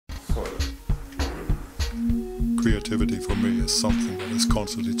Creativity for me is something that is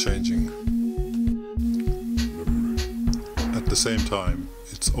constantly changing. At the same time,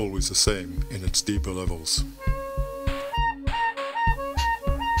 it's always the same in its deeper levels.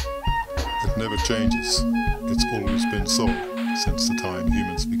 It never changes. It's always been so since the time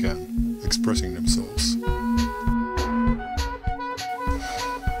humans began expressing themselves.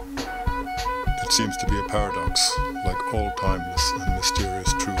 It seems to be a paradox, like all timeless and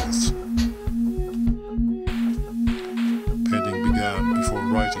mysterious truths. Painting began before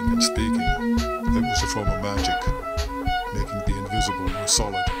writing and speaking. It was a form of magic, making the invisible more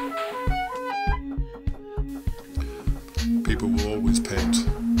solid. People will always paint,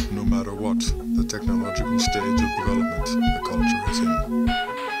 no matter what the technological stage of development the culture is in.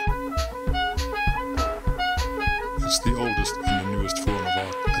 It's the oldest and the newest form of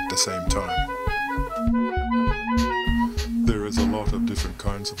art at the same time. There is a lot of different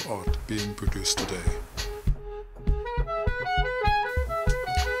kinds of art being produced today.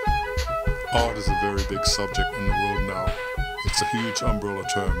 Art is a very big subject in the world now. It's a huge umbrella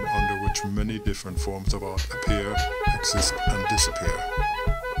term under which many different forms of art appear, exist and disappear.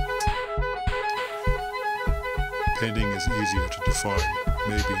 Painting is easier to define,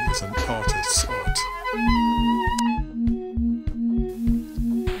 maybe as an artist's art.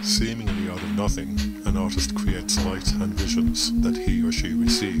 Seemingly out of nothing, an artist creates light and visions that he or she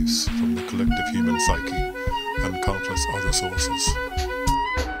receives from the collective human psyche and countless other sources.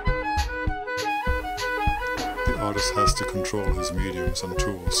 The artist has to control his mediums and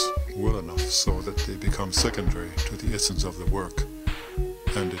tools well enough so that they become secondary to the essence of the work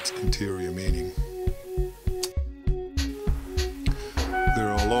and its interior meaning. There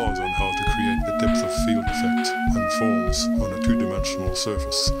are laws on how to create the depth of field effect and forms on a two-dimensional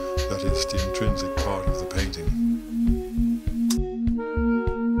surface that is the intrinsic part of the painting.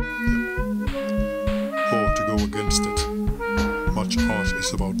 Or to go against it. Much art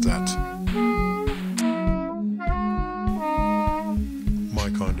is about that. My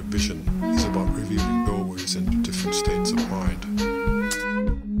kind of vision is about revealing doorways into different states of mind.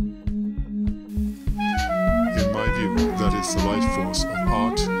 In my view, that is the life force of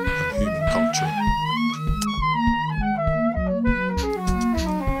art and human culture.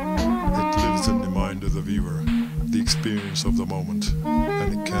 It lives in the mind of the viewer, the experience of the moment,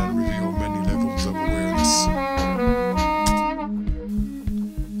 and it can reveal many levels of awareness.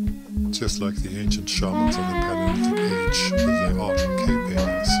 Just like the ancient shamans of the Paleolithic age with their art and cave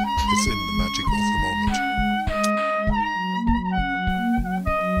paintings, it's in the magic of the moment.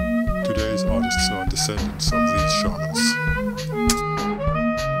 Today's artists are descendants of these shamans.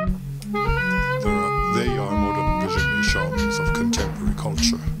 They are modern visionary shamans of contemporary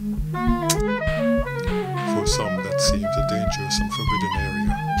culture. For some that seems a dangerous and forbidden area,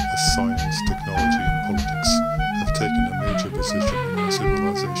 as science, technology and politics have taken a major position in our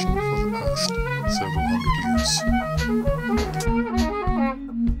civilization for the past several hundred years.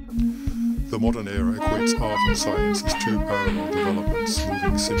 The modern era equates art and science as two parallel developments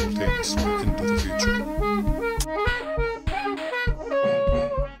moving simultaneously into the future.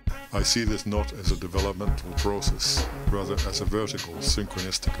 I see this not as a developmental process, rather as a vertical,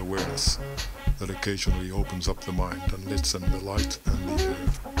 synchronistic awareness that occasionally opens up the mind and lets in the light and the air.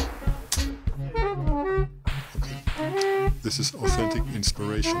 This is authentic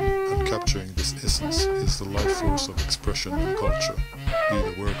inspiration, and capturing this essence is the life force of expression and culture, be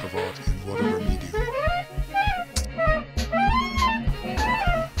the work of art in whatever medium.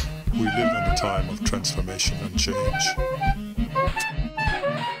 We live in a time of transformation and change.